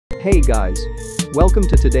Hey guys! Welcome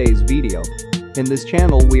to today's video. In this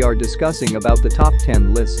channel we are discussing about the top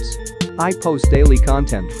 10 lists. I post daily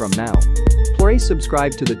content from now. Please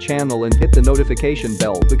subscribe to the channel and hit the notification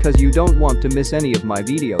bell because you don't want to miss any of my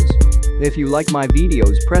videos. If you like my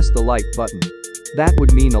videos, press the like button. That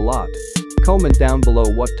would mean a lot. Comment down below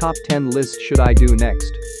what top 10 list should I do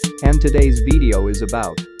next. And today's video is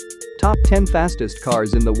about top 10 fastest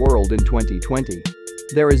cars in the world in 2020.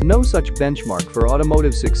 There is no such benchmark for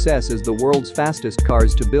automotive success as the world's fastest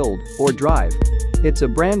cars to build or drive. It's a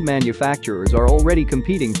brand manufacturers are already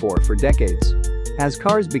competing for decades. As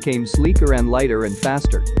cars became sleeker and lighter and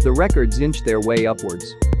faster, the records inched their way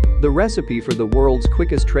upwards. The recipe for the world's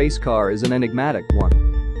quickest race car is an enigmatic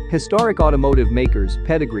one. Historic automotive makers,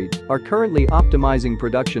 pedigreed, are currently optimizing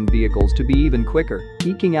production vehicles to be even quicker,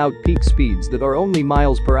 eking out peak speeds that are only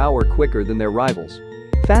miles per hour quicker than their rivals.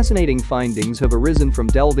 Fascinating findings have arisen from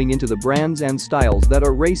delving into the brands and styles that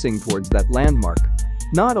are racing towards that landmark.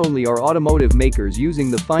 Not only are automotive makers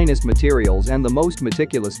using the finest materials and the most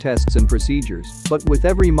meticulous tests and procedures, but with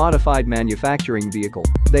every modified manufacturing vehicle,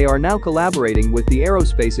 they are now collaborating with the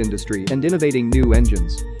aerospace industry and innovating new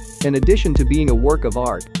engines. In addition to being a work of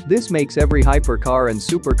art, this makes every hypercar and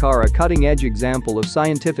supercar a cutting-edge example of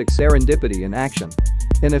scientific serendipity in action.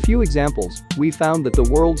 In a few examples, we found that the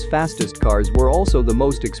world's fastest cars were also the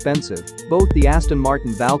most expensive. Both the Aston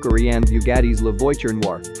Martin Valkyrie and Bugatti's Le Voiture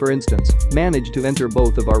Noir, for instance, managed to enter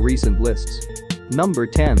both of our recent lists. Number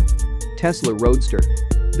 10. Tesla Roadster.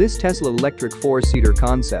 This Tesla electric four-seater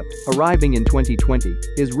concept, arriving in 2020,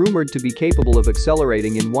 is rumored to be capable of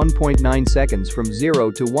accelerating in 1.9 seconds from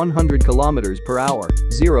 0 to 100 km per hour,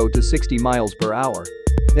 0 to 60 miles per hour.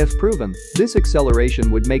 If proven, this acceleration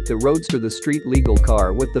would make the Roadster the street-legal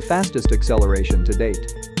car with the fastest acceleration to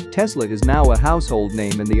date. Tesla is now a household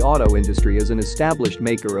name in the auto industry as an established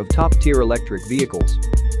maker of top-tier electric vehicles.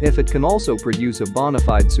 If it can also produce a bona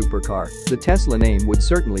fide supercar, the Tesla name would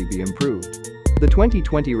certainly be improved. The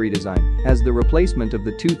 2020 redesign, as the replacement of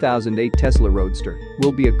the 2008 Tesla Roadster,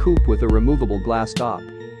 will be a coupe with a removable glass top.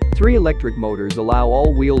 3 electric motors allow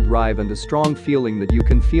all-wheel drive and a strong feeling that you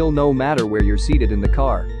can feel no matter where you're seated in the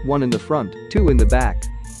car, 1 in the front, 2 in the back.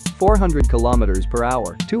 400 km per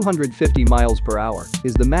hour, 250 miles per hour,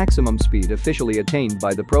 is the maximum speed officially attained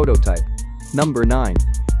by the prototype. Number 9.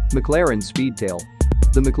 McLaren Speedtail.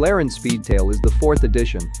 The McLaren Speedtail is the 4th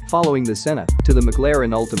addition, following the Senna, to the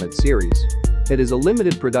McLaren Ultimate Series. It is a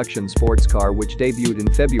limited production sports car which debuted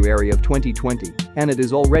in February of 2020, and it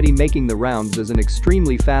is already making the rounds as an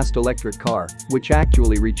extremely fast electric car, which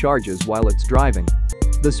actually recharges while it's driving.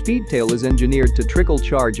 The Speedtail is engineered to trickle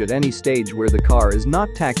charge at any stage where the car is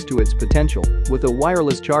not taxed to its potential, with a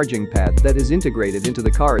wireless charging pad that is integrated into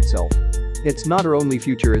the car itself. It's not our only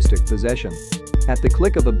futuristic possession. At the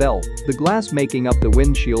click of a bell, the glass making up the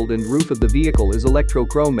windshield and roof of the vehicle is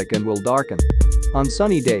electrochromic and will darken. On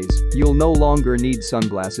sunny days, you'll no longer need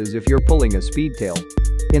sunglasses if you're pulling a Speedtail.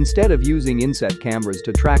 Instead of using inset cameras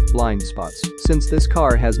to track blind spots, since this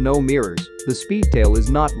car has no mirrors, the Speedtail is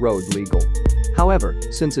not road legal. However,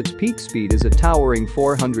 since its peak speed is a towering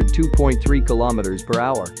 402.3 km per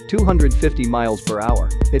hour, 250 miles per hour,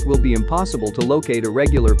 it will be impossible to locate a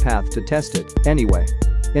regular path to test it, anyway.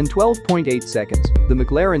 In 12.8 seconds, the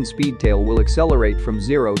McLaren Speedtail will accelerate from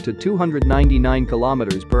 0 to 299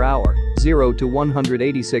 km per hour, 0 to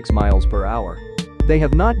 186 miles per hour. They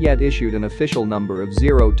have not yet issued an official number of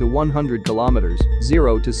 0 to 100 km,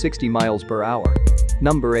 0 to 60 miles per hour.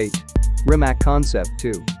 Number 8. Rimac Concept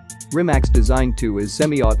 2. Rimac's Design 2 is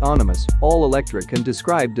semi-autonomous, all-electric and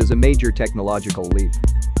described as a major technological leap.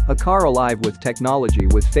 A car alive with technology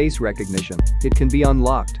with face recognition, it can be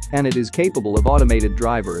unlocked, and it is capable of automated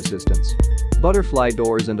driver assistance. Butterfly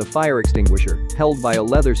doors and a fire extinguisher, held by a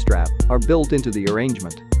leather strap, are built into the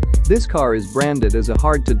arrangement. This car is branded as a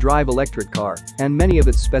hard-to-drive electric car, and many of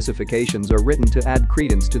its specifications are written to add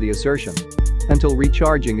credence to the assertion. Until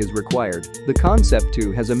recharging is required, the Concept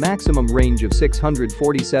 2 has a maximum range of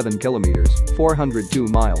 647 kilometers, 402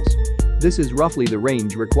 miles. This is roughly the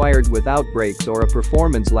range required without brakes or a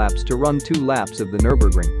performance lapse to run 2 laps of the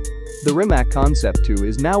Nürburgring. The Rimac Concept 2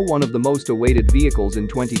 is now one of the most awaited vehicles in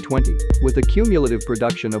 2020, with a cumulative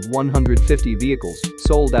production of 150 vehicles,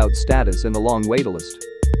 sold-out status and a long waitlist.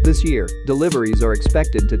 This year, deliveries are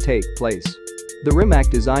expected to take place. The Rimac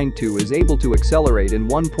Design 2 is able to accelerate in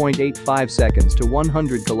 1.85 seconds to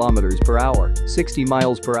 100 km per hour, 60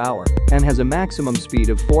 miles per hour, and has a maximum speed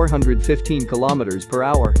of 415 km per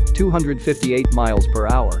hour, 258 miles per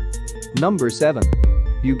hour. Number 7.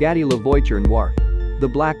 Bugatti Le Voiture Noir. The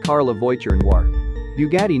black car Le Voiture Noir.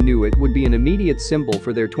 Bugatti knew it would be an immediate symbol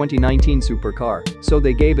for their 2019 supercar, so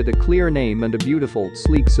they gave it a clear name and a beautiful,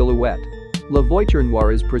 sleek silhouette. La Voiture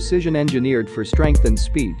Noire is precision-engineered for strength and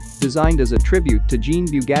speed, designed as a tribute to Jean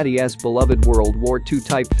Bugatti's beloved World War II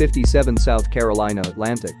Type 57 South Carolina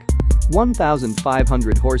Atlantic.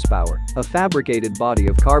 1,500 horsepower, a fabricated body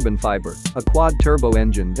of carbon fiber, a quad-turbo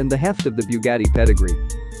engine and the heft of the Bugatti pedigree.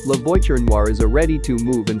 La Voiture Noire is a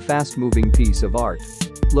ready-to-move and fast-moving piece of art.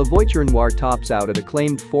 La Voiture Noire tops out at a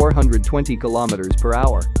claimed 420 km per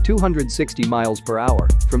hour, 260 miles per hour,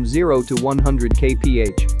 from 0 to 100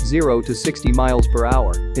 kph, 0 to 60 miles per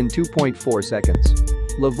hour, in 2.4 seconds.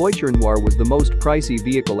 La Voiture Noire was the most pricey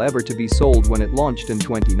vehicle ever to be sold when it launched in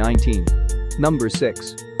 2019. Number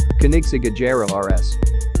 6. Koenigsegg Agera RS.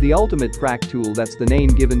 The ultimate track tool, that's the name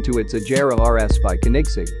given to its Agera RS by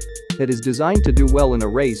Koenigsegg. It is designed to do well in a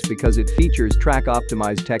race because it features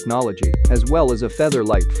track-optimized technology as well as a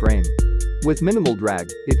feather-light frame. With minimal drag,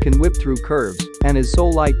 it can whip through curves and is so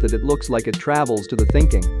light that it looks like it travels to the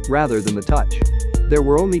thinking rather than the touch. There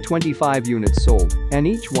were only 25 units sold, and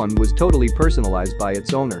each one was totally personalized by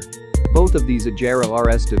its owner. Both of these Agera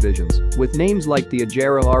RS divisions, with names like the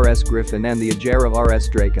Agera RS Griffin and the Agera RS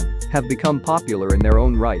Draken, have become popular in their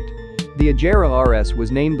own right. The Agera RS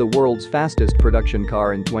was named the world's fastest production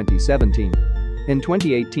car in 2017. In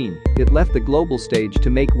 2018, it left the global stage to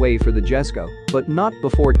make way for the Jesko, but not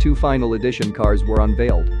before two final edition cars were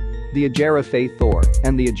unveiled: the Agera Faye Thor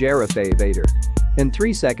and the Agera Faye Vader. In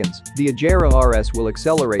 3 seconds, the Agera RS will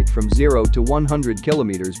accelerate from 0 to 100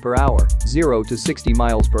 km per hour, 0 to 60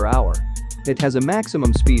 miles per hour. It has a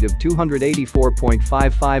maximum speed of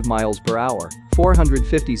 284.55 miles per hour,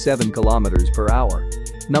 457 km per hour.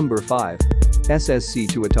 Number 5. SSC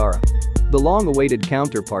Tuatara. The long-awaited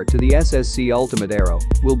counterpart to the SSC Ultimate Aero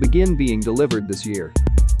will begin being delivered this year.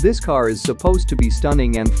 This car is supposed to be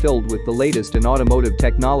stunning and filled with the latest in automotive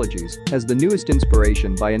technologies as the newest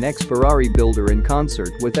inspiration by an ex-Ferrari builder in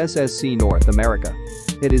concert with SSC North America.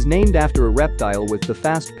 It is named after a reptile with the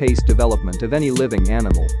fast-paced development of any living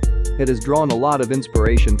animal. It has drawn a lot of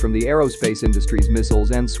inspiration from the aerospace industry's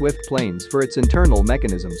missiles and swift planes for its internal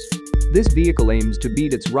mechanisms. This vehicle aims to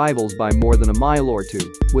beat its rivals by more than a mile or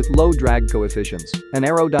two, with low drag coefficients, an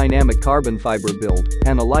aerodynamic carbon fiber build,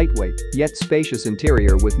 and a lightweight, yet spacious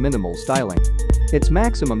interior with minimal styling. Its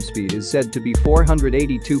maximum speed is said to be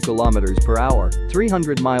 482 km per hour,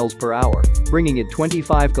 300 miles per hour, bringing it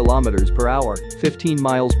 25 km per hour, 15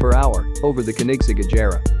 miles per hour, over the Koenigsegg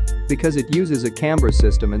Agera. Because it uses a camber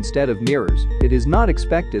system instead of mirrors, it is not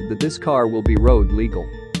expected that this car will be road legal.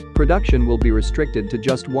 Production will be restricted to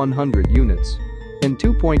just 100 units. In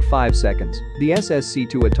 2.5 seconds, the SSC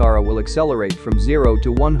Tuatara will accelerate from 0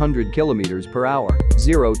 to 100 km per hour,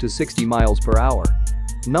 0 to 60 miles per hour.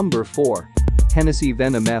 Number 4. Hennessy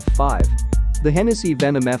Venom F5. The Hennessy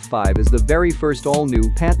Venom F5 is the very first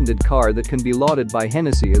all-new patented car that can be lauded by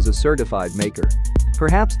Hennessy as a certified maker.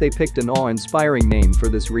 Perhaps they picked an awe-inspiring name for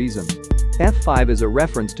this reason. F5 is a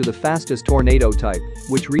reference to the fastest tornado type,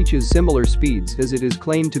 which reaches similar speeds as it is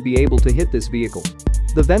claimed to be able to hit this vehicle.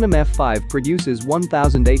 The Venom F5 produces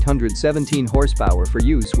 1,817 horsepower for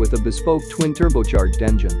use with a bespoke twin-turbocharged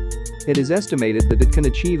engine. It is estimated that it can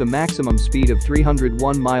achieve a maximum speed of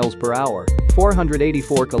 301 miles per hour,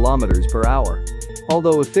 484 kilometers per hour.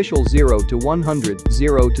 Although official 0 to 100,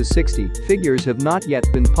 0 to 60 figures have not yet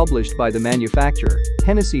been published by the manufacturer,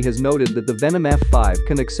 Hennessy has noted that the Venom F5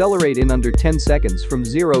 can accelerate in under 10 seconds from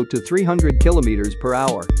 0 to 300 km per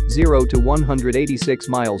hour, 0 to 186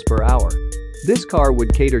 miles per hour. This car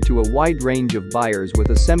would cater to a wide range of buyers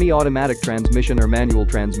with a semi-automatic transmission or manual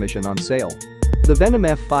transmission on sale. The Venom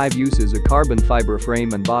F5 uses a carbon fiber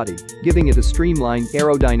frame and body, giving it a streamlined,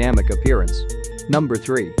 aerodynamic appearance. Number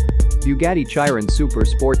 3. Bugatti Chiron Super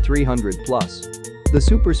Sport 300 Plus. The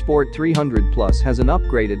Super Sport 300 Plus has an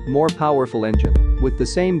upgraded, more powerful engine, with the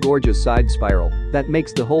same gorgeous side spiral that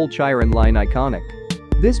makes the whole Chiron line iconic.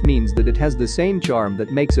 This means that it has the same charm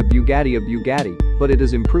that makes a Bugatti, but it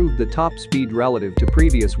has improved the top speed relative to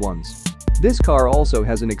previous ones. This car also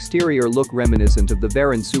has an exterior look reminiscent of the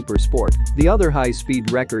Veyron Super Sport, the other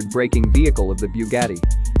high-speed record-breaking vehicle of the Bugatti.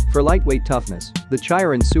 For lightweight toughness, the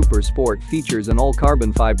Chiron Super Sport features an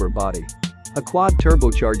all-carbon fiber body. A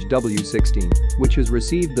quad-turbocharged W16, which has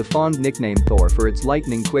received the fond nickname Thor for its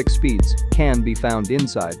lightning-quick speeds, can be found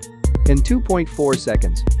inside. In 2.4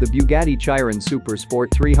 seconds, the Bugatti Chiron Super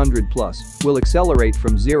Sport 300 Plus will accelerate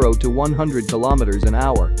from 0 to 100 km an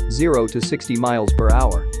hour, 0 to 60 miles per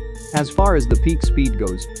hour. As far as the peak speed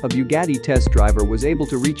goes, a Bugatti test driver was able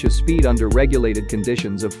to reach a speed under regulated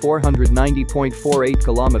conditions of 490.48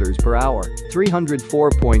 km per hour,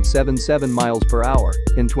 304.77 miles per hour,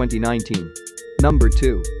 in 2019. Number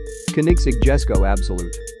 2. Koenigsegg Jesko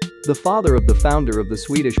Absolute. The father of the founder of the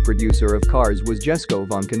Swedish producer of cars was Jesko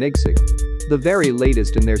von Koenigsegg. The very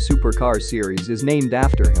latest in their supercar series is named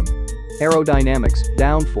after him. Aerodynamics,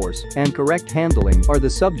 downforce, and correct handling are the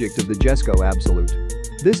subject of the Jesko Absolute.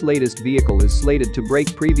 This latest vehicle is slated to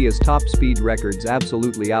break previous top speed records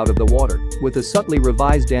absolutely out of the water, with a subtly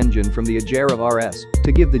revised engine from the Agera RS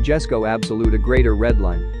to give the Jesko Absolute a greater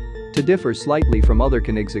redline. To differ slightly from other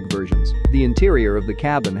Koenigsegg versions, the interior of the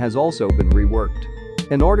cabin has also been reworked.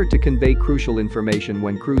 In order to convey crucial information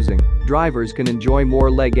when cruising, drivers can enjoy more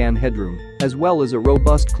leg and headroom, as well as a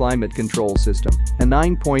robust climate control system, a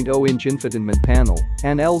 9.0-inch infotainment panel,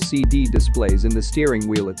 and LCD displays in the steering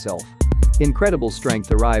wheel itself. Incredible strength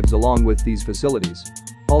arrives along with these facilities.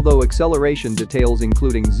 Although acceleration details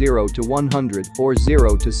including 0 to 100 or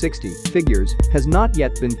 0 to 60 figures has not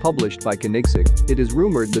yet been published by Koenigsegg, it is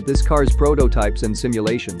rumored that this car's prototypes and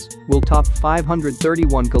simulations will top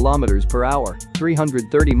 531 km per hour,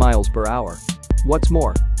 330 miles per hour. What's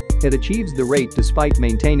more, it achieves the rate despite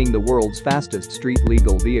maintaining the world's fastest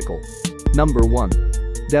street-legal vehicle. Number 1.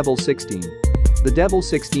 Devil 16. The Devil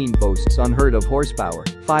 16 boasts unheard-of horsepower,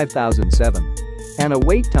 5,007. And a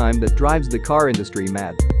wait time that drives the car industry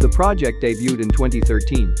mad. The project debuted in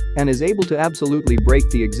 2013 and is able to absolutely break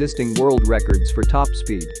the existing world records for top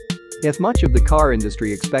speed. If much of the car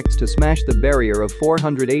industry expects to smash the barrier of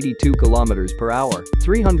 482 km per hour,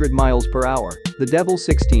 300 miles per hour, the Devil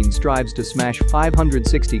 16 strives to smash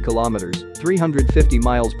 560 km, 350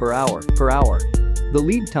 miles per hour. The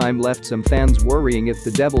lead time left some fans worrying if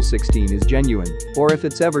the Devil 16 is genuine or if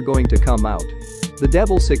it's ever going to come out. The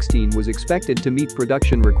Devil 16 was expected to meet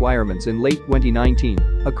production requirements in late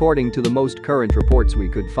 2019, according to the most current reports we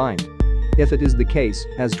could find. If it is the case,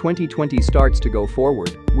 as 2020 starts to go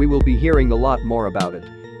forward, we will be hearing a lot more about it.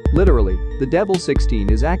 Literally, the Devil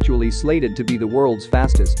 16 is actually slated to be the world's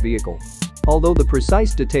fastest vehicle. Although the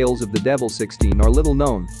precise details of the Devil 16 are little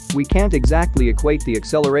known, we can't exactly equate the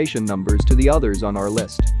acceleration numbers to the others on our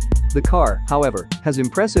list. The car, however, has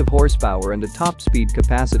impressive horsepower and a top speed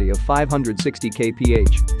capacity of 560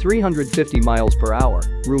 kph, 350 miles per hour,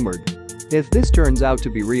 rumored. If this turns out to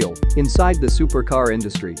be real, inside the supercar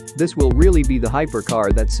industry, this will really be the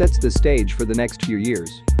hypercar that sets the stage for the next few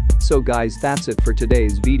years. So guys, that's it for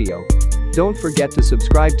today's video. Don't forget to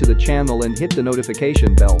subscribe to the channel and hit the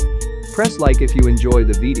notification bell. Press like if you enjoy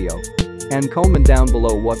the video. And comment down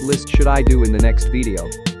below what list should I do in the next video.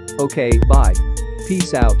 Okay, bye.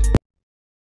 Peace out.